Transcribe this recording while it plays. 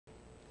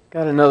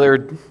Got another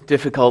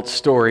difficult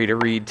story to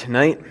read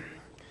tonight.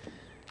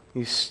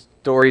 These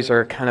stories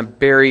are kind of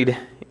buried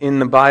in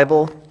the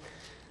Bible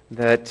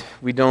that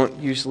we don't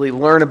usually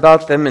learn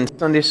about them in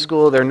Sunday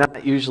school. They're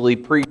not usually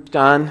preached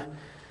on,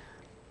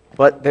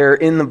 but they're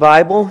in the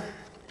Bible,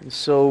 and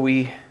so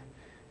we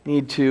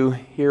need to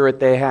hear what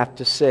they have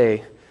to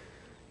say.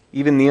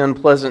 Even the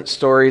unpleasant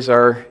stories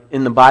are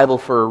in the Bible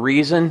for a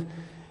reason,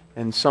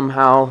 and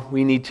somehow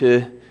we need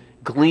to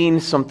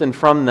glean something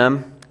from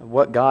them,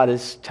 what God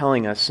is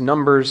telling us.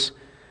 Numbers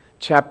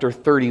chapter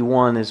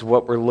 31 is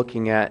what we're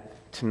looking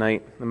at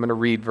tonight. I'm going to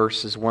read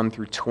verses 1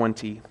 through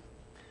 20.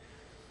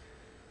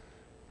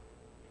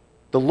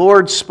 The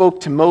Lord spoke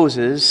to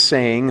Moses,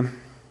 saying,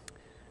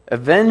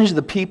 "Avenge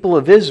the people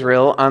of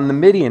Israel on the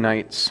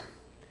Midianites.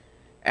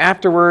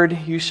 Afterward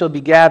you shall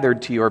be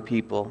gathered to your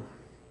people."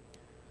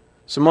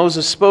 So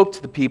Moses spoke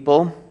to the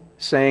people,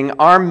 saying,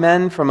 "Arm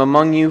men from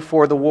among you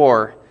for the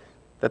war,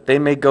 that they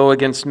may go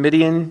against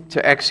Midian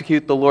to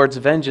execute the Lord's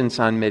vengeance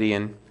on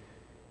Midian. You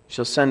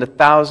shall send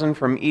 1,000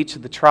 from each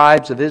of the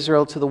tribes of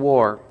Israel to the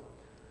war."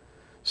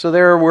 So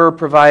there were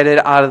provided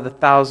out of the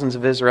thousands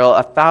of Israel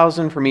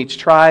 1,000 from each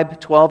tribe,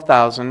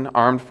 12,000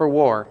 armed for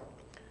war.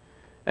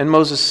 And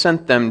Moses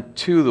sent them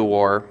to the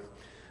war,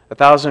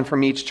 1,000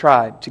 from each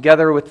tribe,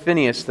 together with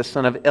Phinehas the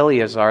son of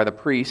Eleazar the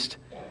priest,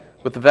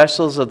 with the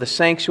vessels of the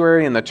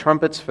sanctuary and the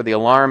trumpets for the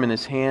alarm in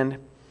his hand.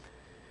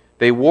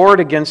 They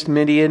warred against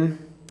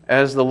Midian,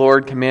 as the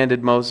Lord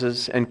commanded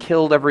Moses, and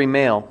killed every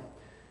male.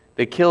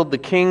 They killed the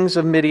kings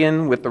of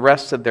Midian with the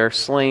rest of their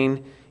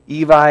slain,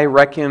 Evi,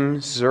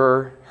 Rechem,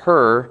 Zur,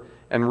 Hur,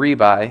 and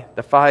Ribai,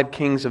 the 5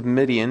 kings of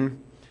Midian.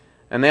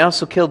 And they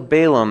also killed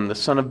Balaam, the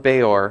son of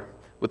Beor,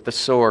 with the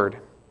sword.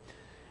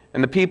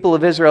 And the people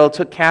of Israel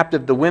took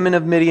captive the women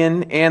of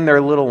Midian and their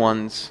little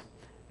ones.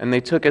 And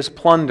they took as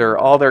plunder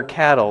all their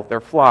cattle,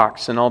 their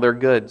flocks, and all their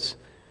goods.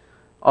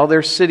 All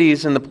their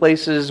cities and the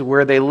places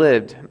where they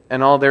lived,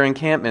 and all their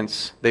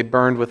encampments they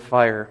burned with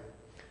fire,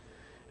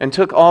 and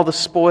took all the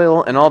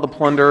spoil and all the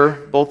plunder,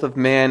 both of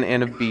man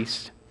and of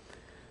beast.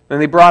 Then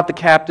they brought the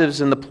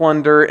captives and the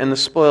plunder and the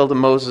spoil to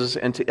Moses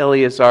and to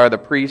Eleazar the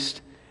priest,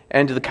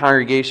 and to the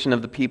congregation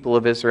of the people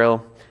of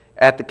Israel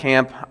at the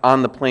camp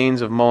on the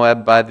plains of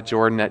Moab by the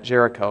Jordan at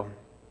Jericho.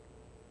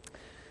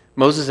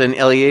 Moses and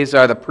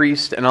Eleazar the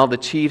priest and all the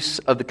chiefs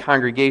of the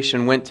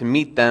congregation went to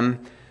meet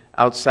them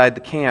outside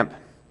the camp.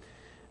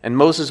 And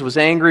Moses was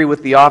angry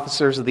with the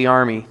officers of the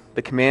army,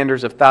 the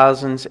commanders of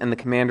thousands and the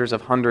commanders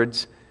of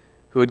hundreds,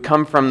 who had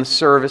come from the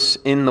service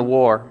in the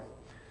war.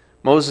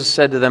 Moses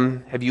said to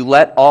them, "Have you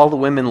let all the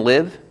women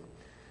live?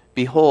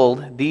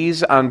 Behold,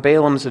 these on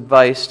Balaam's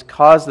advice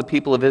caused the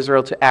people of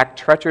Israel to act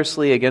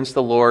treacherously against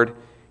the Lord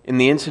in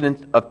the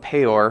incident of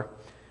Peor,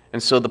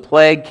 and so the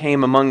plague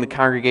came among the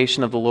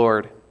congregation of the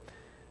Lord.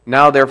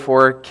 Now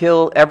therefore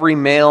kill every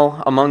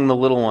male among the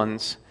little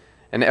ones,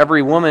 and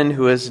every woman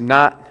who has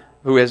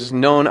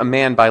known a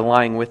man by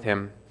lying with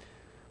him.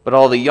 But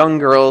all the young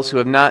girls who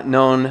have not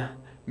known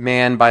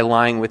man by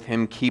lying with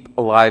him, keep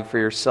alive for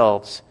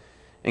yourselves.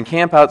 And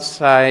camp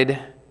outside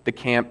the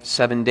camp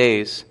 7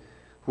 days.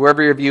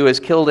 Whoever of you has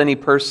killed any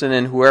person,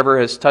 and whoever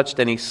has touched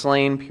any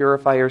slain,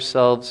 purify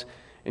yourselves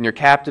and your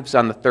captives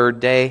on the 3rd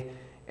day,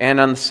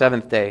 and on the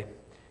 7th day.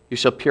 You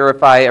shall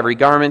purify every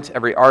garment,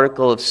 every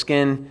article of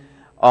skin,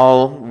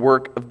 all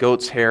work of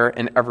goat's hair,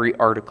 and every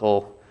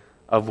article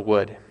of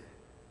wood."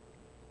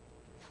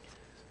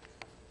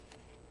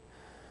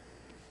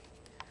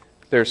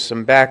 There's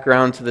some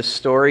background to this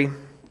story.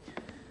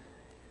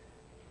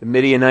 The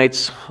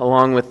Midianites,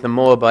 along with the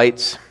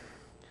Moabites,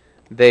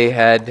 they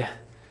had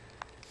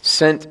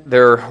sent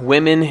their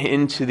women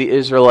into the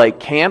Israelite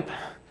camp,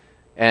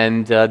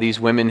 and these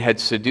women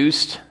had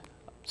seduced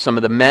some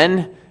of the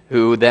men,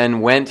 who then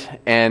went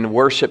and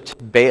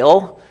worshipped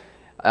Baal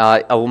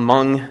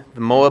among the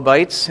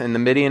Moabites and the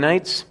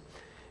Midianites.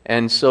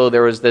 And so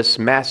there was this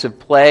massive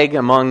plague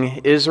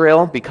among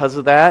Israel because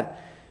of that,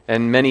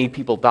 and many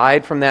people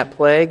died from that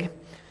plague.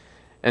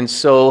 And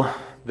so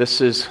this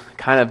is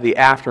kind of the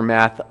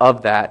aftermath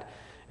of that.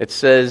 It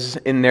says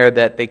in there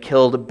that they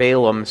killed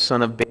Balaam,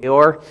 son of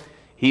Beor.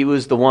 He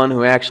was the one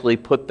who actually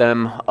put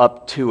them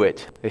up to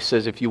it. It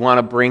says, if you want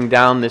to bring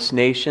down this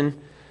nation,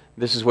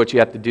 this is what you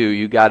have to do.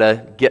 You got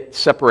to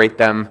separate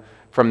them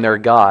from their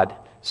God.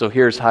 So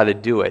here's how to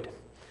do it.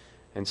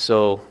 And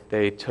so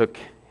they took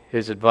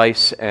his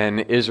advice, and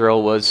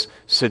Israel was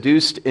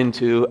seduced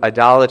into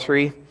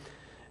idolatry.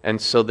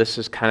 And so this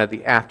is kind of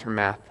the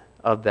aftermath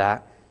of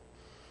that.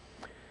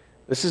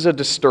 This is a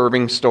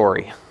disturbing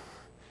story,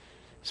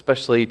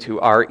 especially to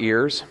our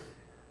ears.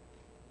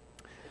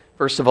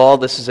 First of all,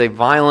 this is a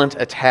violent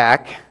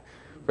attack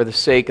for the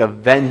sake of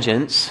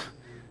vengeance,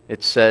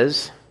 it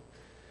says.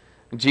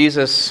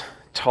 Jesus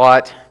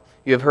taught,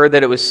 "You have heard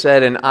that it was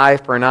said, an eye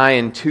for an eye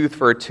and tooth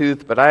for a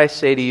tooth, but I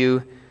say to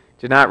you,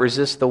 do not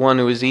resist the one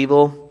who is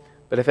evil.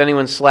 But if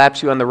anyone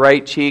slaps you on the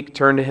right cheek,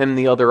 turn to him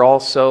the other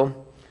also.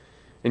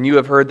 And you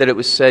have heard that it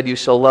was said, you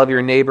shall love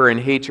your neighbor and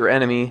hate your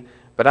enemy.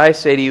 But I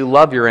say to you,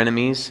 love your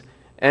enemies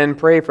and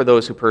pray for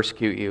those who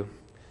persecute you."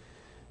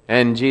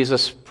 And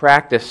Jesus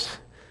practiced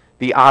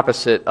the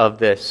opposite of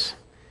this.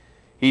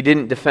 He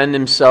didn't defend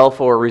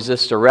himself or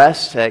resist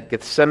arrest at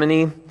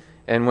Gethsemane,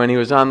 and when he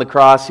was on the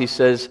cross, he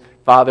says,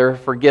 "Father,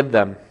 forgive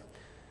them."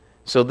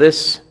 So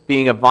this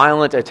being a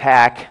violent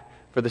attack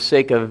for the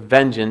sake of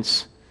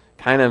vengeance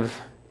kind of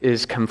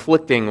is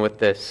conflicting with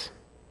this.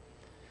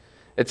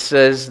 It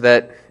says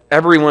that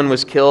everyone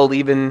was killed,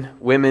 even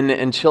women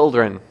and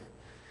children.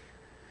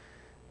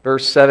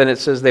 Verse 7, it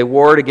says, "They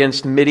warred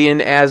against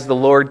Midian as the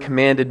Lord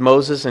commanded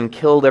Moses and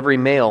killed every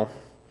male."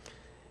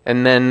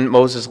 And then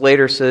Moses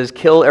later says,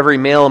 "Kill every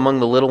male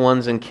among the little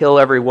ones and kill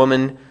every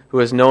woman who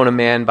has known a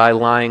man by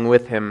lying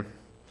with him."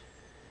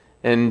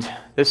 And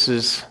this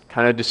is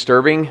kind of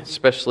disturbing,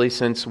 especially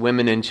since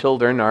women and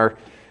children are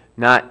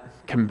not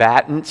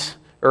combatants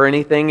or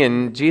anything,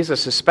 and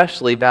Jesus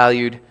especially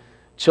valued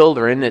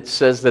children. It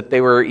says that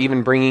they were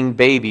even bringing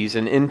babies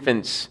and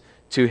infants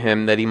to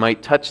him that he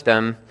might touch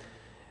them.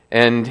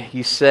 And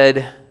he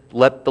said,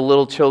 "Let the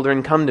little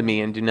children come to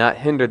me and do not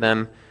hinder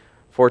them,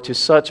 for to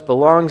such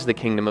belongs the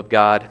kingdom of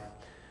God.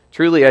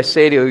 Truly I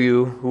say to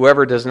you,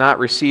 whoever does not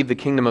receive the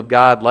kingdom of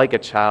God like a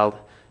child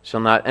shall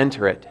not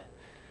enter it."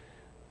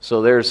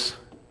 So there's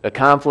a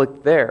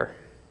conflict there.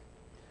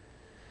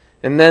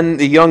 And then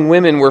the young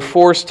women were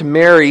forced to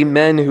marry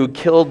men who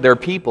killed their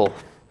people,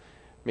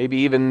 maybe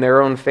even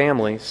their own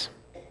families.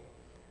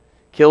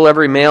 "Kill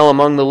every male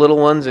among the little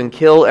ones and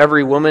kill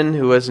every woman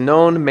who has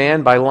known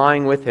man by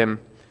lying with him.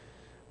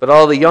 But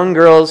all the young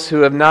girls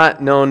who have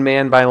not known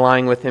man by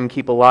lying with him,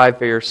 keep alive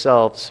for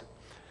yourselves."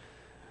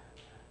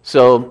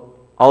 So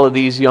all of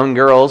these young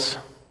girls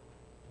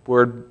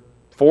were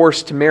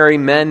forced to marry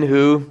men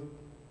who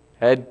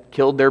had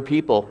killed their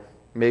people,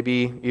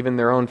 maybe even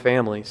their own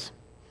families.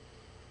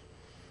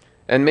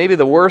 And maybe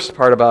the worst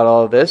part about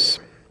all of this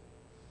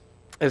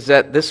is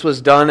that this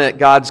was done at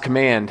God's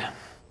command.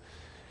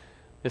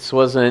 This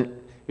wasn't,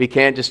 we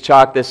can't just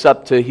chalk this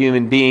up to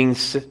human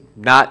beings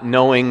not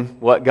knowing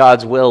what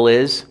God's will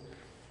is.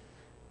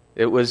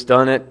 It was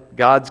done at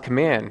God's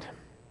command.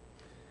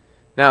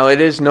 Now,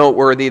 it is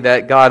noteworthy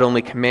that God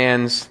only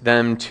commands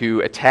them to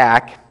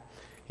attack.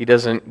 He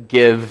doesn't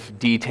give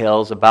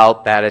details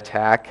about that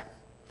attack.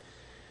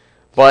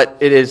 But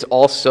it is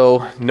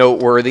also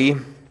noteworthy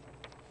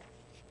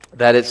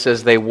that it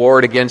says they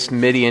warred against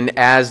Midian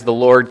as the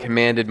Lord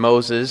commanded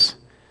Moses.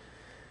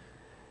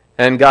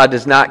 And God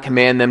does not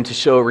command them to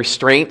show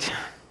restraint.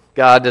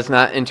 God does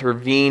not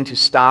intervene to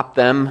stop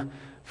them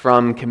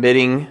from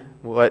committing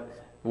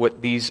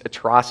what these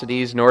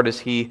atrocities, nor does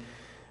he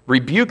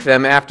rebuke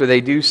them after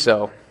they do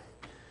so.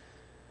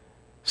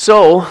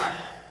 So,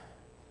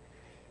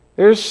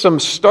 there's some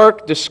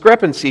stark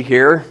discrepancy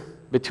here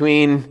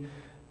between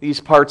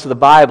these parts of the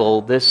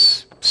Bible,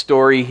 this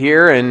story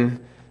here, and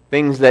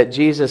things that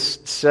Jesus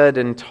said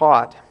and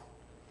taught.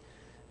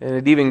 And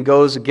it even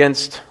goes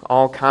against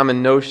all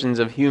common notions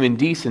of human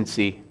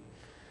decency.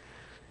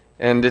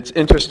 And it's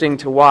interesting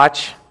to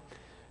watch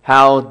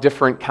how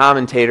different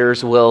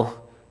commentators will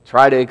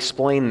try to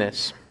explain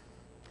this.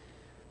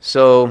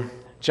 So,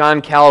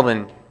 John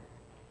Calvin,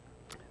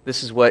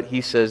 this is what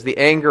he says: "The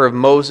anger of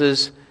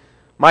Moses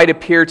might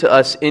appear to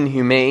us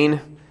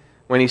inhumane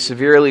when he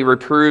severely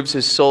reproves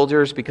his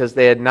soldiers because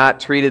they had not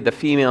treated the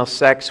female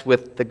sex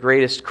with the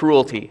greatest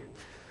cruelty.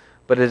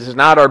 But it is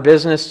not our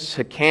business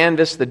to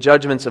canvass the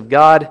judgments of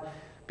God,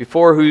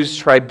 before whose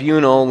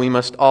tribunal we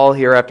must all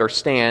hereafter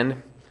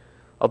stand.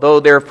 Although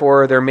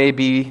therefore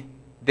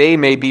they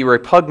may be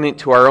repugnant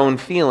to our own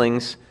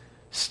feelings,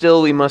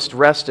 still we must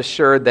rest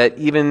assured that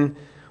even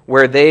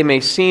where they may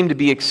seem to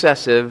be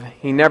excessive,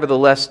 he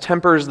nevertheless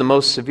tempers the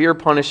most severe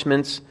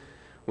punishments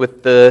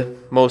with the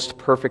most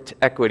perfect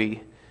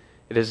equity.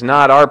 It is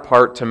not our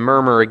part to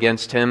murmur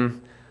against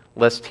him,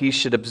 lest he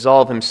should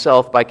absolve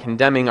himself by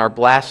condemning our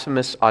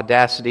blasphemous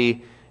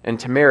audacity and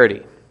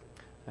temerity."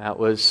 That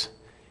was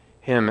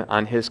him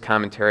on his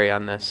commentary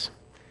on this.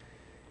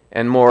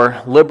 And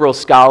more liberal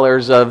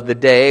scholars of the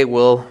day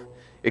will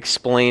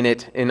explain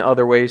it in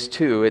other ways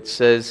too. It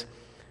says,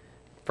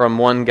 from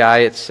one guy,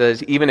 it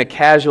says, "Even a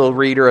casual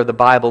reader of the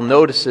Bible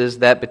notices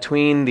that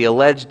between the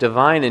alleged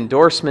divine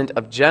endorsement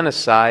of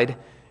genocide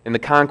in the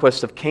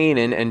conquest of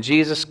Canaan and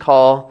Jesus'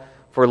 call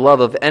for love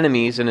of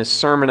enemies in his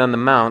Sermon on the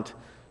Mount,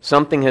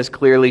 something has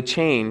clearly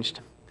changed.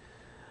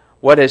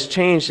 What has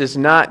changed is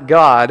not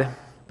God,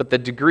 but the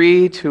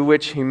degree to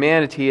which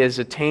humanity has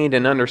attained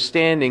an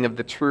understanding of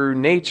the true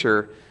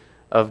nature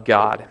of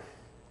God."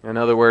 In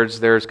other words,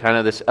 there's kind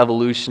of this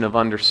evolution of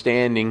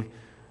understanding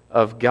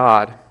of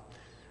God.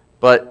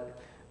 But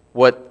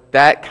what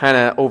that kind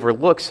of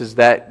overlooks is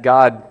that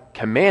God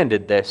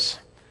commanded this.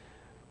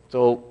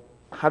 So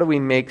how do we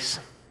make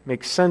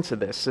sense of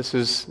this? This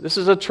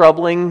is a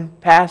troubling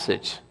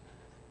passage,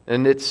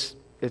 and it's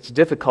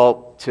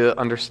difficult to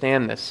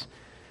understand this.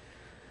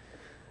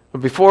 But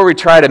before we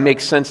try to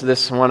make sense of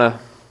this, I want to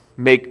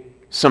make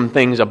some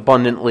things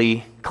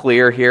abundantly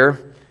clear here.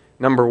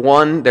 Number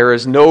one, there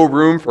is no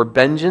room for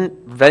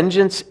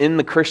vengeance in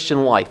the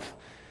Christian life.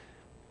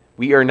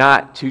 We are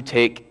not to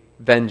take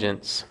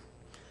vengeance.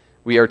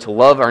 We are to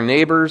love our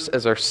neighbors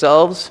as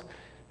ourselves,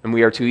 And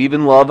we are to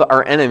even love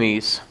our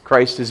enemies.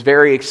 Christ is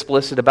very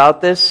explicit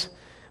about this.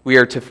 We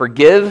are to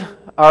forgive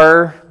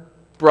our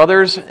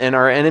brothers and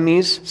our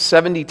enemies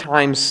 70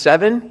 times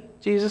 7,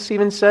 Jesus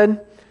even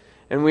said.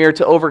 And we are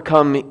to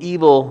overcome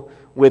evil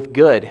with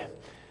good.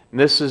 And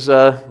this is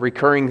a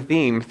recurring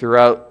theme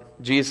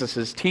throughout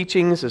Jesus'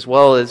 teachings as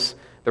well as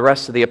the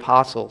rest of the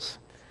apostles.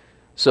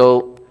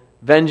 So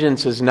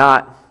vengeance is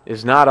not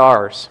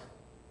ours.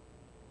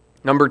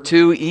 Number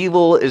 2,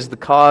 evil is the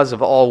cause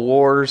of all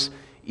wars,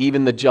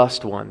 even the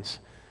just ones.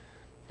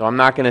 So I'm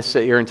not going to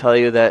sit here and tell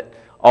you that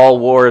all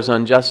war is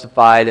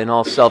unjustified and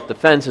all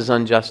self-defense is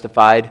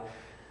unjustified,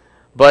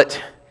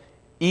 but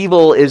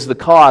evil is the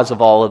cause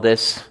of all of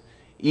this,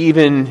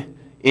 even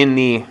in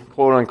the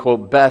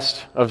quote-unquote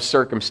best of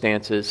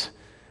circumstances.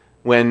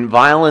 When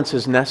violence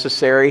is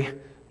necessary,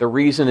 the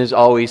reason is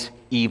always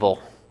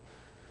evil.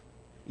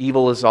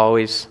 Evil is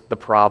always the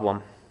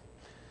problem.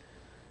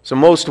 So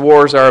most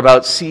wars are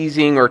about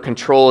seizing or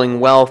controlling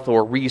wealth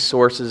or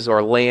resources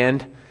or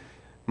land.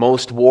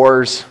 Most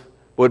wars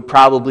would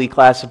probably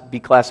be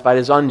classified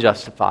as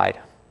unjustified,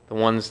 the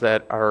ones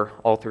that are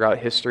all throughout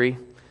history.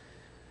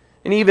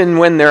 And even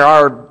when there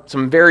are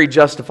some very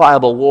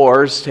justifiable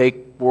wars,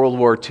 take World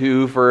War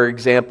II, for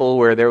example,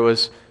 where there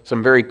was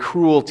some very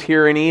cruel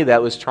tyranny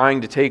that was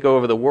trying to take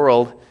over the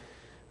world,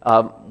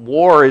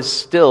 war is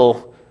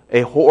still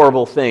a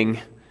horrible thing,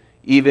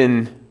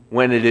 even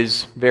when it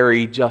is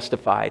very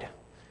justified.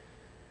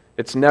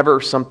 It's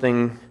never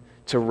something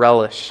to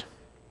relish.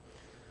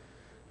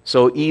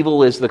 So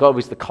evil is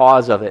always the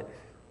cause of it.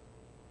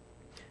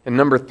 And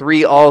number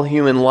 3, all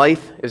human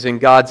life is in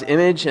God's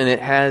image and it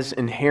has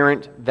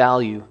inherent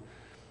value.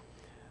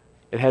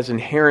 It has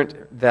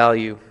inherent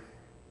value.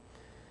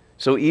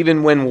 So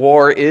even when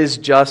war is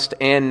just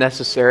and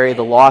necessary,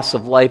 the loss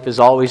of life is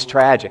always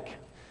tragic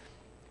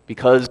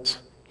because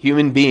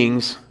human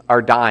beings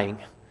are dying.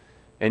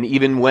 And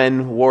even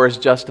when war is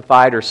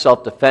justified or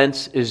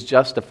self-defense is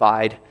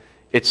justified,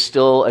 it's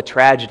still a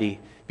tragedy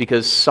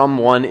because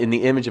someone in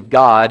the image of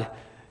God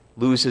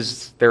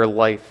loses their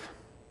life.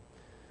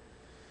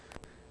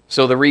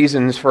 So the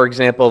reasons, for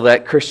example,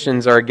 that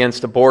Christians are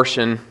against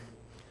abortion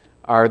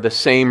are the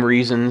same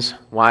reasons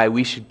why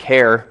we should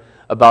care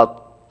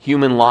about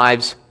human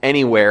lives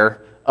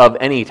anywhere of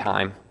any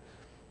time.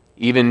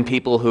 Even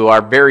people who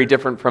are very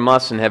different from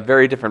us and have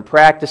very different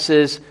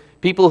practices,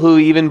 people who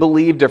even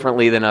believe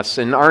differently than us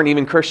and aren't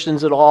even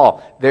Christians at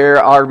all. They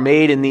are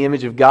made in the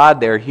image of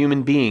God. They're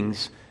human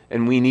beings,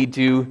 and we need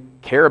to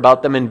care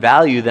about them and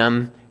value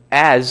them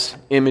as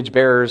image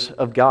bearers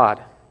of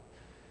God.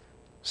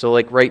 So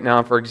like right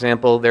now, for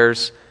example,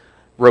 there's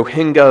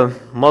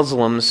Rohingya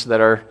Muslims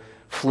that are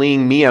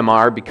fleeing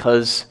Myanmar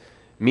because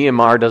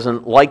Myanmar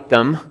doesn't like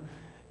them,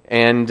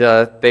 and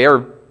they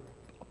are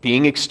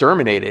being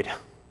exterminated.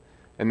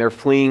 And they're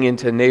fleeing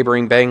into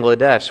neighboring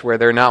Bangladesh where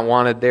they're not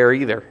wanted there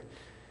either.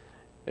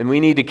 And we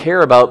need to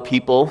care about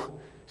people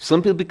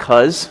simply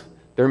because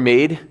they're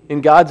made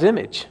in God's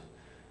image,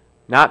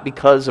 not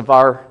because of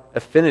our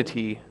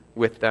affinity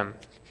with them.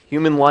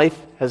 Human life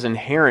has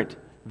inherent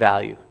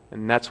value,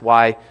 and that's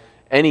why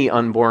any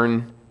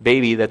unborn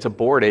baby that's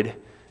aborted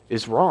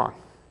is wrong.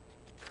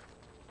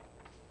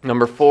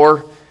 Number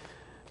 4,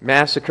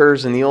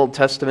 massacres in the Old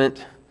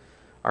Testament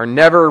are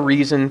never a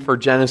reason for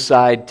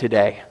genocide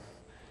today.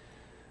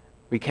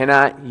 We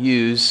cannot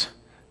use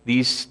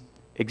these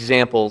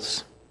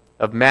examples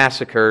of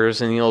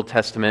massacres in the Old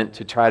Testament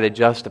to try to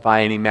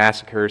justify any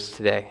massacres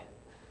today.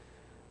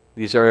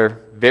 These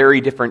are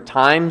very different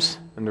times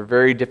under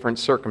very different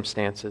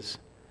circumstances.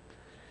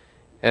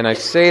 And I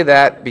say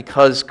that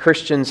because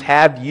Christians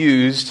have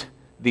used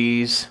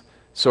these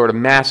sort of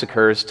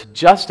massacres to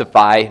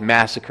justify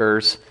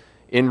massacres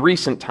in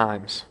recent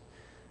times.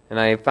 And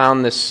I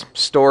found this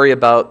story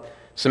about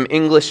some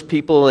English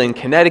people in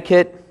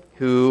Connecticut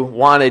who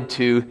wanted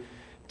to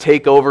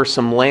take over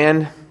some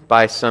land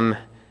by some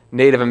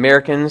Native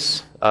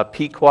Americans, a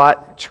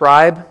Pequot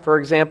tribe, for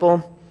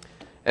example,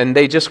 and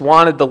they just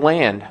wanted the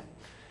land.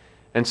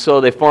 And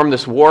so they formed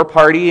this war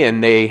party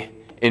and they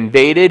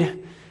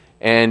invaded,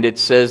 and it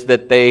says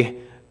that they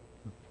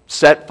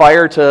set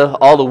fire to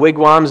all the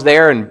wigwams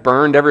there and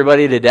burned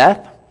everybody to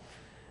death.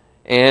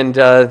 And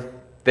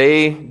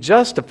they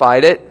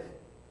justified it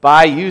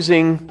by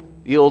using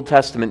the Old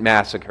Testament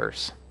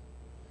massacres.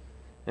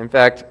 In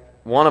fact,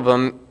 one of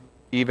them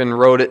even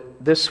wrote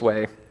it this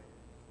way: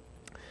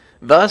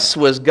 "Thus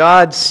was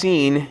God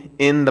seen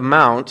in the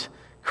mount,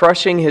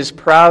 crushing his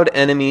proud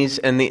enemies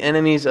and the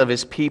enemies of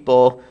his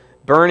people,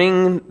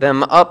 burning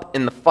them up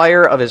in the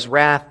fire of his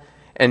wrath,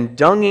 and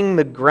dunging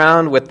the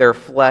ground with their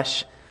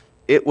flesh.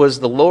 It was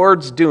the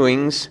Lord's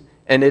doings,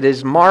 and it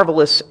is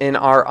marvelous in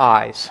our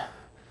eyes."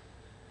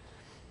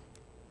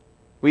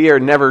 We are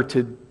never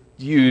to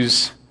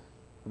use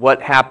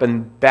what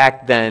happened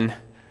back then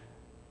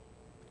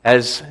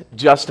as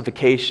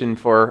justification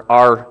for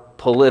our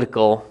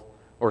political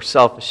or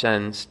selfish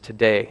ends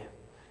today.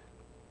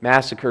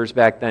 Massacres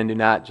back then do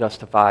not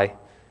justify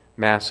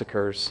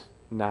massacres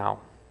now.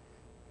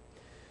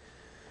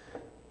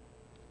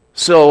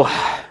 So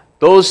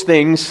those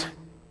things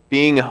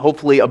being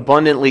hopefully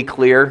abundantly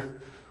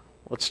clear,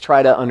 let's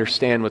try to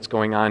understand what's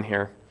going on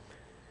here.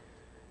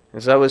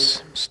 As I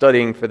was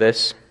studying for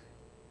this,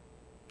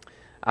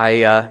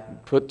 I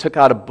took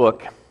out a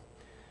book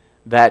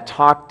that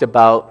talked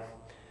about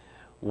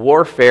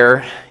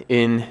warfare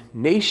in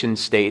nation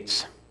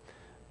states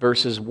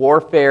versus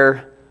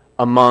warfare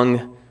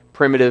among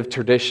primitive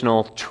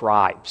traditional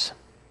tribes.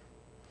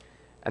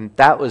 And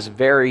that was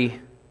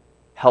very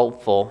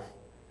helpful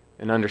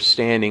in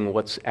understanding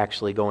what's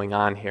actually going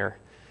on here.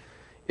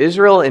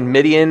 Israel and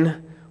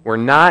Midian were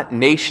not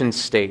nation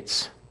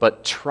states,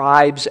 but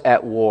tribes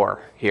at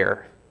war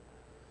here.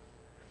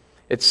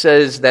 It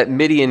says that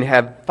Midian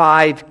had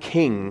 5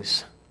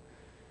 kings.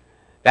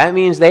 That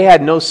means they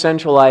had no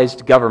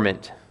centralized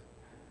government.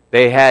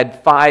 They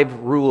had 5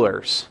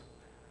 rulers.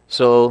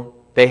 So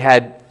they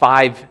had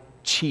 5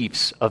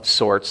 chiefs of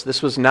sorts.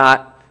 This was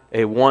not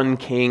a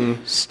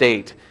one-king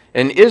state.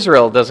 And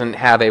Israel doesn't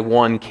have a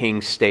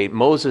one-king state.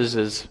 Moses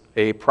is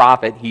a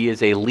prophet. He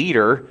is a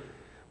leader.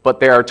 But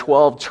there are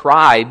 12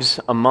 tribes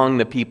among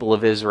the people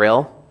of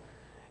Israel.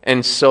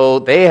 And so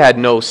they had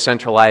no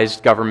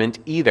centralized government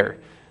either.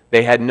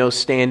 They had no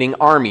standing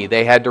army.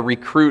 They had to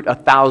recruit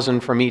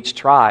 1,000 from each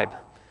tribe.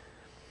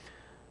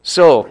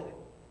 So,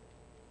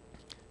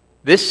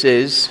 this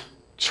is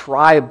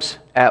tribes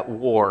at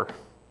war.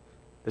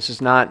 This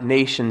is not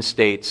nation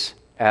states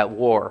at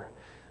war.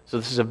 So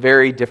this is a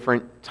very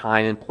different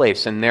time and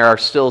place. And there are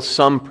still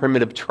some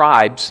primitive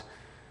tribes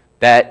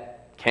that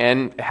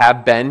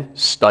have been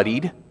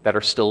studied, that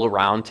are still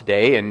around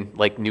today, in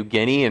like New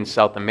Guinea and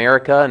South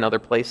America and other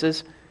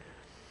places.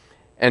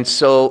 And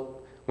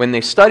so when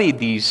they studied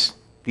these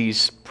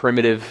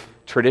primitive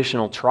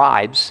traditional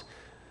tribes,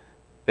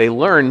 they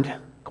learned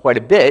quite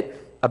a bit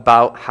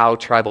about how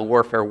tribal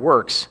warfare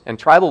works. And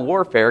tribal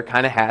warfare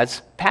kind of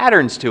has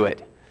patterns to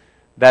it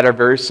that are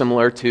very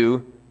similar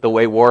to the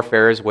way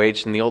warfare is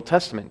waged in the Old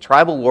Testament.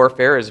 Tribal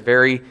warfare is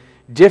very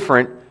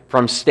different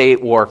from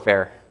state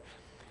warfare.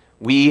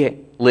 We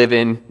live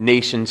in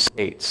nation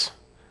states.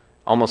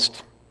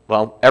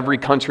 Every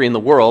country in the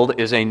world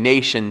is a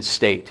nation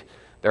state.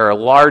 There are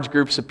large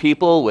groups of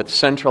people with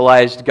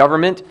centralized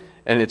government,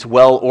 and it's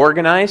well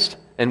organized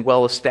and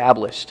well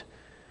established.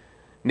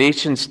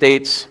 Nation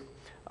states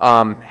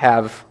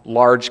have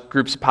large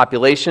groups of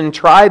population.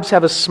 Tribes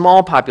have a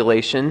small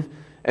population,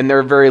 and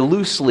they're very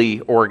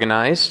loosely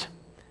organized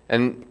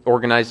and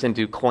organized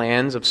into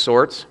clans of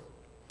sorts.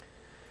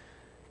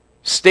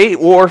 State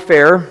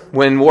warfare,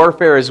 when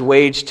warfare is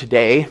waged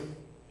today,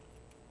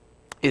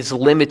 is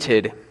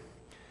limited,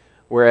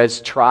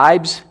 whereas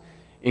tribes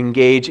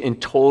engage in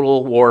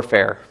total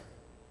warfare.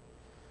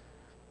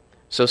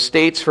 So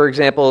states, for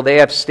example, they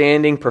have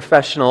standing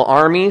professional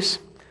armies.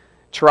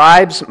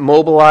 Tribes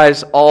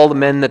mobilize all the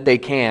men that they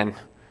can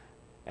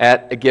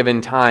at a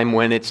given time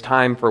when it's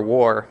time for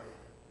war.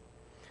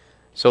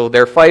 So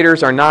their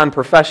fighters are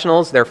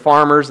non-professionals, they're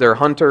farmers, they're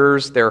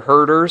hunters, they're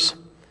herders.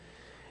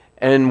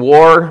 And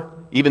war,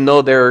 even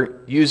though they're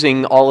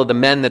using all of the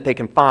men that they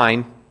can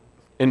find,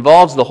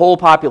 involves the whole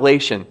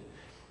population.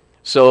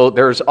 So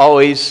there's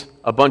always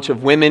a bunch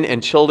of women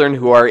and children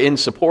who are in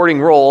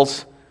supporting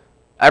roles.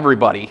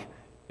 Everybody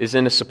is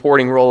in a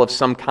supporting role of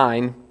some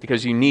kind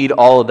because you need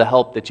all of the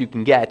help that you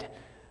can get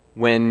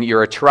when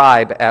you're a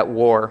tribe at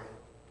war.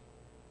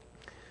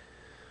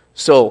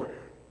 So,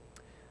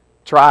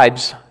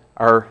 tribes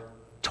are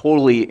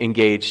totally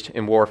engaged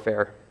in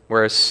warfare,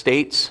 whereas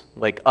states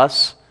like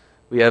us,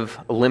 we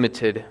have a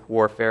limited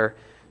warfare.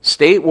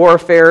 State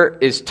warfare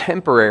is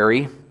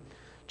temporary.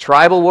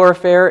 Tribal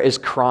warfare is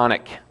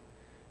chronic.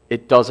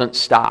 It doesn't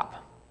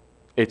stop.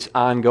 It's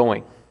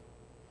ongoing.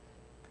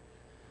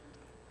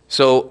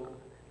 So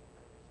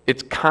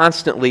you're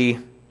constantly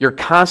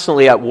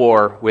at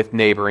war with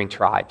neighboring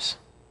tribes.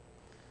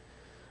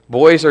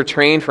 Boys are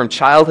trained from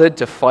childhood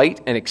to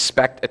fight and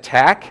expect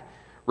attack.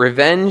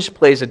 Revenge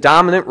plays a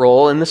dominant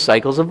role in the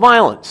cycles of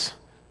violence.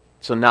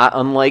 So not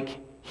unlike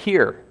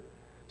here.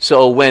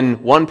 So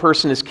when one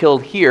person is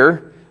killed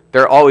here,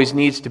 there always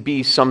needs to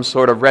be some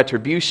sort of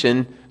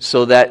retribution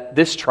so that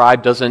this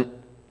tribe doesn't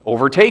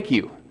overtake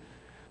you.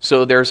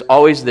 So there's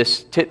always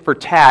this tit for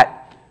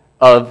tat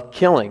of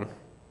killing.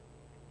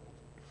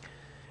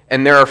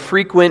 And there are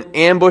frequent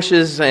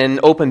ambushes and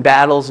open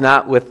battles,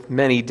 not with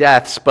many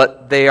deaths,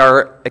 but they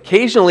are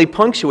occasionally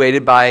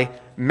punctuated by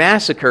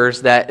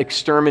massacres that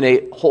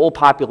exterminate whole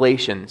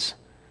populations.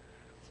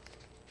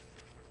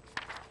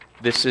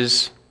 This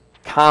is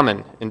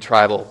common in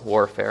tribal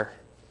warfare.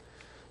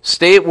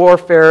 State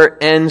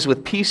warfare ends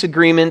with peace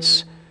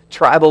agreements.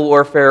 Tribal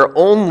warfare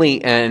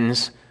only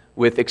ends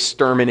with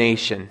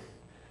extermination.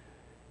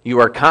 You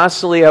are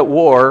constantly at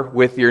war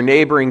with your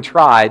neighboring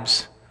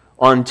tribes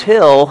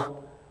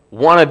until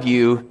one of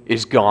you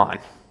is gone.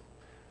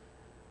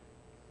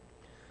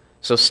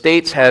 So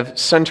states have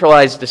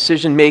centralized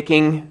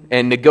decision-making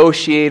and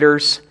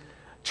negotiators.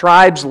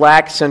 Tribes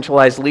lack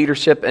centralized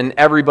leadership, and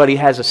everybody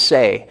has a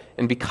say.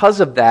 And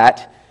because of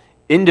that,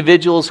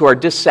 individuals who are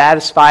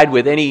dissatisfied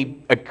with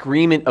any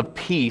agreement of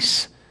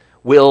peace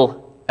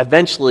will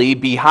eventually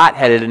be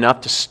hot-headed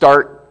enough to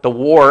start the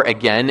war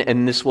again,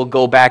 and this will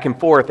go back and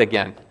forth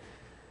again.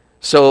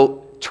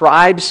 So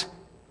tribes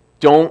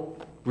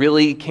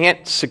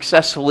can't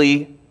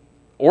successfully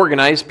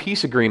organize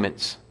peace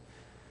agreements.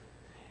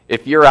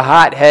 If you're a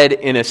hothead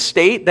in a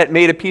state that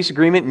made a peace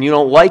agreement and you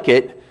don't like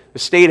it, the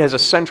state has a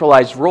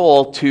centralized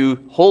role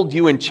to hold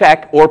you in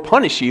check or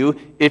punish you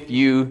if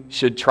you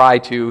should try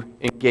to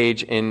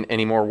engage in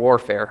any more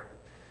warfare.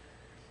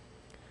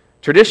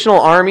 Traditional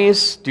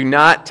armies do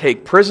not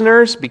take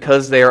prisoners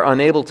because they are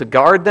unable to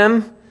guard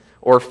them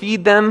or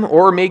feed them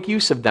or make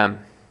use of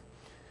them.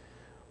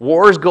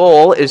 War's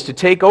goal is to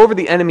take over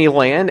the enemy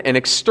land and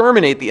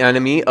exterminate the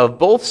enemy of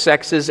both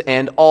sexes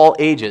and all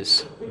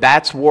ages.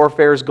 That's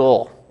warfare's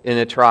goal in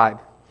a tribe.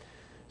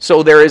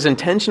 So there is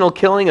intentional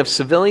killing of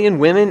civilian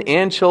women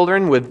and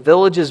children, with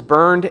villages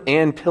burned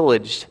and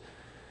pillaged,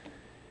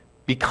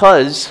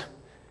 because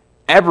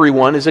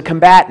everyone is a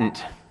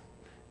combatant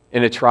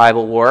in a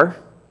tribal war.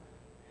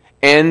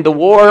 And the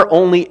war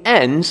only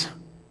ends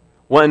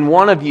when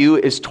one of you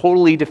is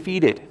totally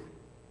defeated.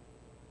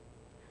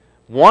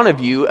 One of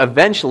you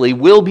eventually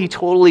will be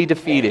totally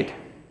defeated.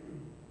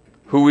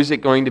 Who is it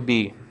going to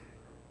be?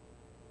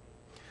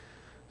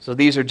 So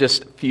these are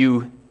just a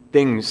few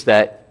things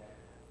that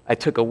I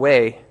took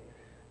away.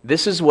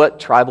 This is what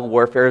tribal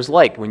warfare is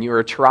like. When you're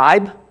a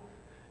tribe,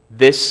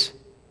 this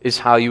is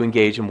how you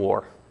engage in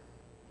war.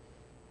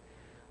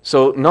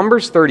 So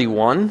Numbers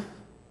 31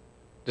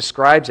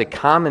 describes a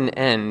common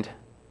end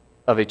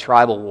of a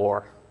tribal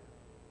war.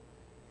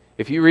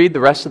 If you read the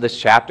rest of this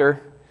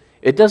chapter,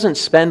 it doesn't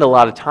spend a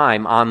lot of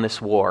time on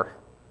this war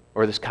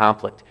or this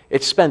conflict.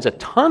 It spends a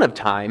ton of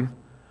time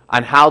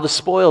on how the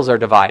spoils are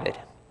divided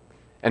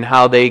and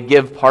how they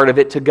give part of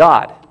it to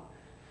God.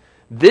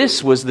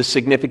 This was the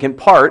significant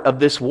part of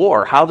this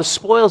war, how the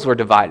spoils were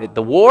divided.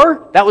 The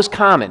war, that was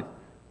common.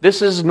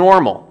 This is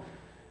normal.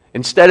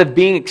 Instead of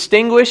being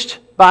extinguished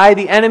by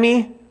the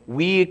enemy,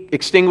 we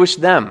extinguish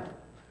them.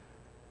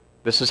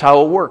 This is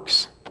how it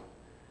works.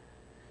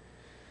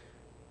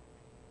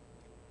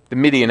 The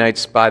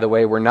Midianites, by the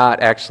way, were not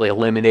actually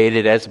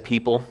eliminated as a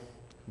people.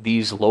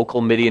 These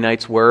local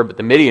Midianites were, but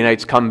the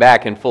Midianites come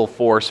back in full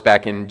force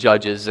back in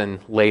Judges and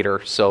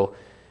later, so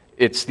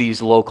it's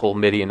these local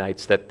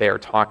Midianites that they're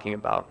talking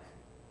about.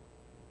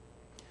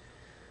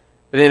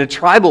 But in a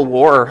tribal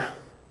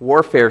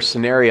warfare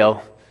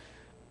scenario,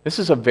 this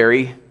is a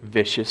very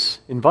vicious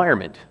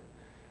environment.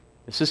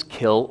 This is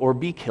kill or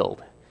be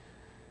killed.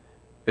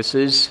 This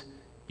is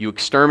you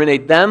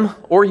exterminate them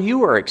or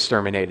you are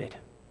exterminated.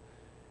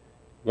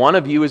 One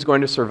of you is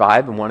going to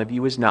survive and one of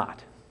you is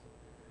not.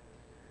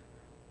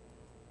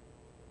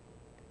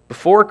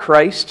 Before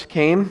Christ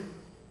came,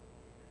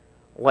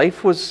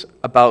 life was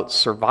about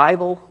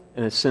survival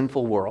in a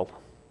sinful world.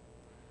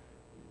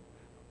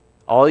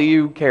 All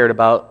you cared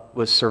about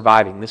was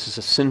surviving. This is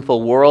a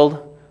sinful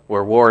world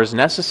where war is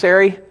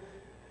necessary,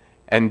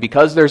 and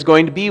because there's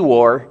going to be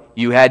war,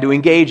 you had to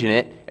engage in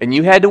it, and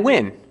you had to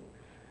win,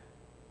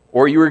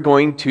 or you were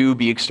going to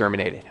be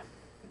exterminated.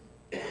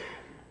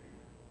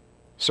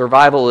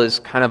 Survival is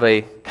kind of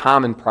a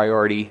common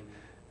priority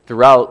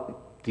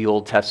throughout the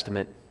Old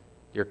Testament.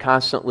 You're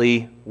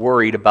constantly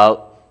worried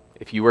about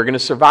if you were going to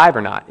survive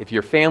or not, if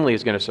your family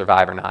is going to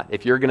survive or not,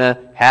 if you're going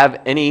to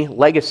have any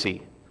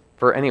legacy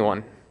for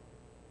anyone.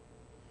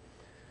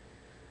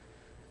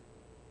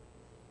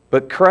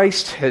 But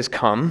Christ has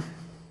come,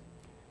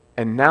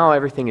 and now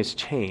everything has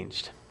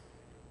changed.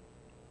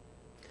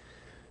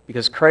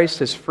 Because Christ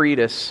has freed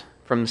us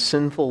from the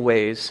sinful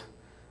ways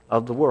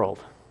of the world.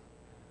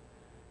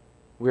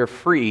 We are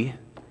free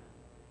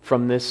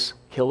from this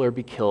kill or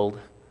be killed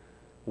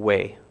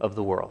way of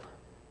the world.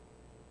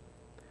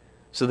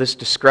 So this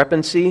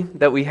discrepancy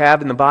that we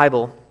have in the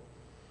Bible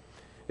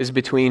is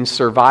between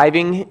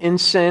surviving in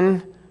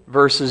sin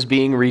versus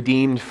being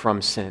redeemed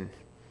from sin.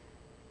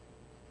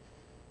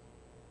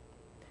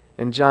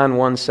 In John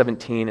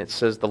 1:17 it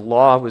says, "The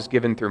law was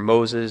given through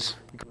Moses,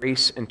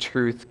 grace and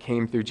truth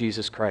came through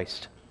Jesus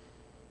Christ."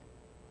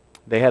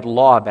 They had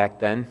law back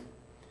then,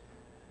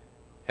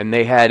 and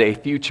they had a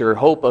future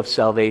hope of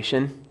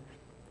salvation,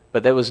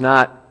 but that was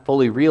not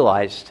fully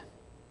realized.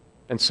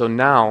 And so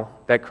now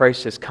that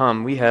Christ has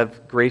come, we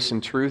have grace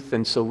and truth,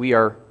 and so we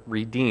are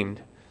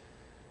redeemed.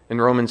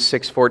 In Romans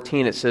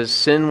 6:14 it says,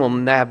 "Sin will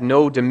have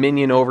no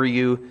dominion over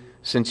you,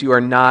 since you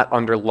are not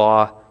under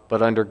law,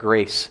 but under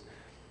grace."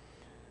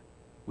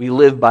 We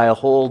live by a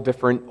whole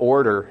different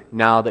order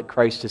now that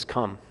Christ has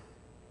come.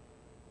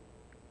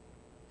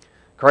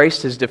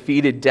 Christ has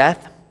defeated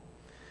death,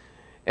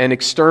 and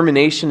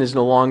extermination is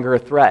no longer a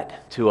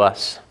threat to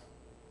us.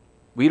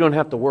 We don't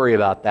have to worry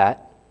about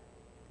that.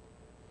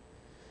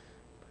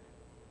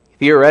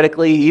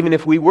 Theoretically, even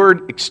if we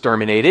were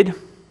exterminated,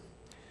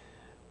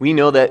 we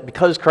know that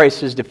because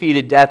Christ has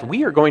defeated death,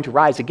 we are going to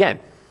rise again.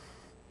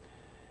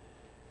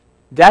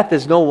 Death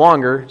is no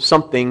longer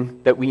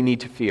something that we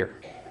need to fear.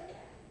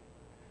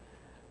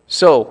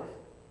 So,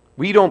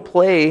 we don't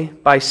play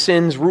by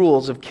sin's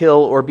rules of kill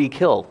or be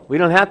killed. We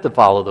don't have to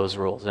follow those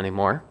rules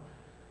anymore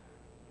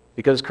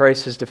because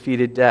Christ has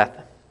defeated death.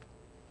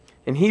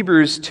 In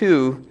Hebrews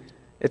 2,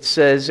 it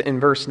says in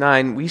verse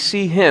 9, we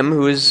see him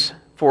who is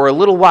for a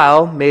little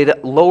while made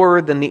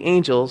lower than the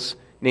angels,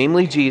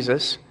 namely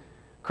Jesus,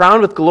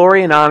 crowned with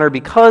glory and honor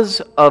because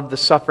of the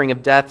suffering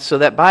of death, so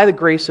that by the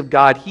grace of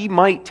God he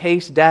might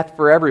taste death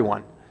for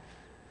everyone.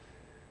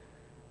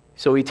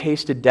 So he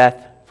tasted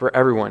death for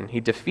everyone. He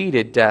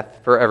defeated death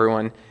for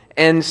everyone.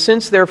 And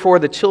since therefore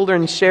the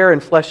children share in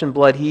flesh and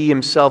blood, he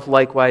himself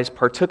likewise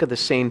partook of the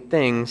same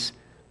things,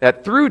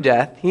 that through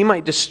death he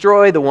might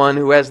destroy the one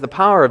who has the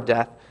power of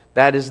death,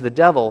 that is the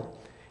devil,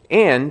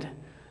 and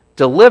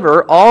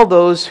deliver all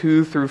those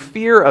who through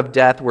fear of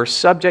death were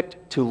subject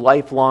to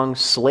lifelong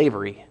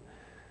slavery.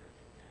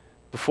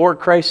 Before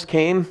Christ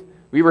came,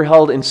 we were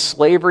held in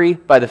slavery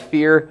by the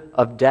fear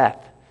of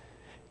death.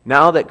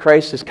 Now that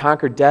Christ has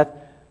conquered death,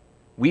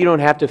 we don't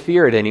have to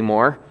fear it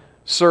anymore.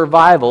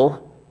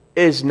 Survival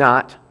is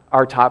not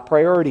our top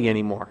priority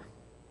anymore.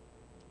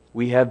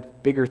 We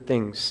have bigger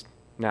things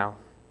now.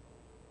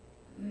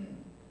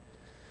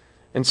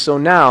 And so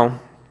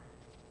now,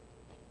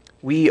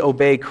 we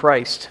obey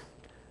Christ,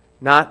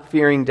 not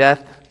fearing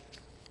death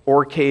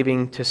or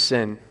caving to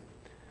sin.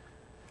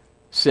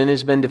 Sin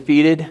has been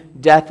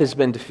defeated. Death has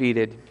been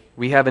defeated.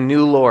 We have a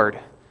new Lord.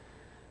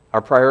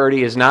 Our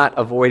priority is not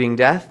avoiding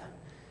death.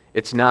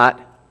 It's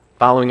not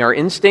following our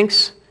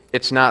instincts.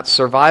 It's not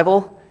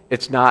survival.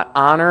 It's not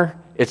honor.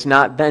 It's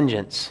not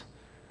vengeance.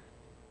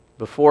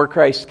 Before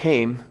Christ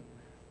came,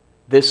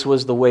 this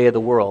was the way of the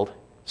world,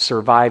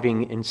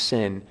 surviving in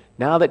sin.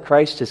 Now that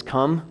Christ has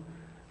come,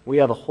 we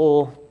have a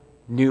whole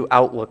new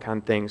outlook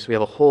on things. We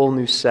have a whole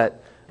new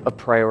set of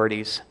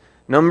priorities.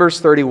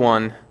 Numbers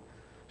 31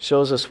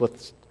 shows us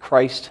what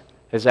Christ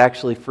has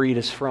actually freed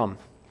us from.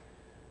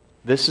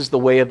 This is the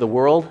way of the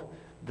world.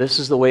 This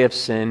is the way of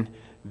sin.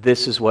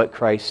 This is what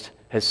Christ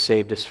has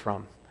saved us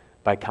from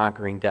by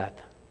conquering death.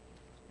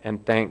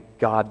 And thank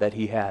God that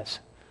he has.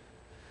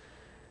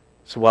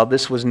 So while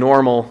this was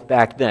normal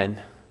back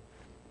then,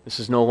 this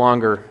is no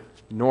longer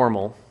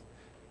normal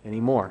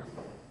anymore.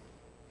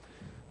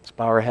 Let's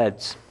bow our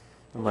heads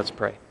and let's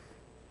pray.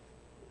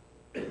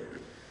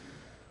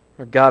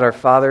 Our God, our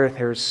Father,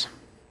 there's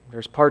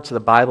parts of the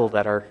Bible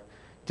that are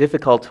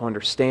difficult to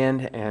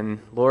understand, and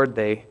Lord,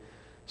 they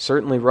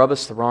certainly rub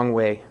us the wrong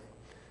way,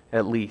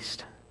 at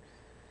least.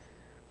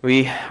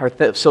 We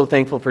are so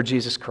thankful for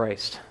Jesus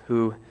Christ,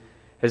 who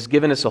has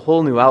given us a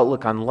whole new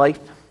outlook on life,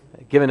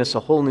 given us a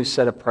whole new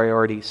set of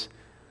priorities,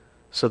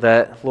 so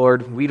that,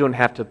 Lord, we don't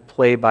have to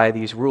play by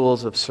these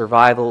rules of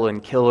survival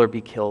and kill or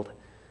be killed,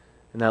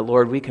 and that,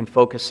 Lord, we can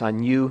focus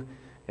on you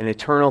and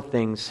eternal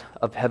things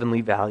of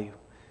heavenly value.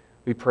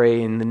 We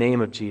pray in the name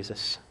of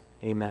Jesus.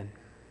 Amen.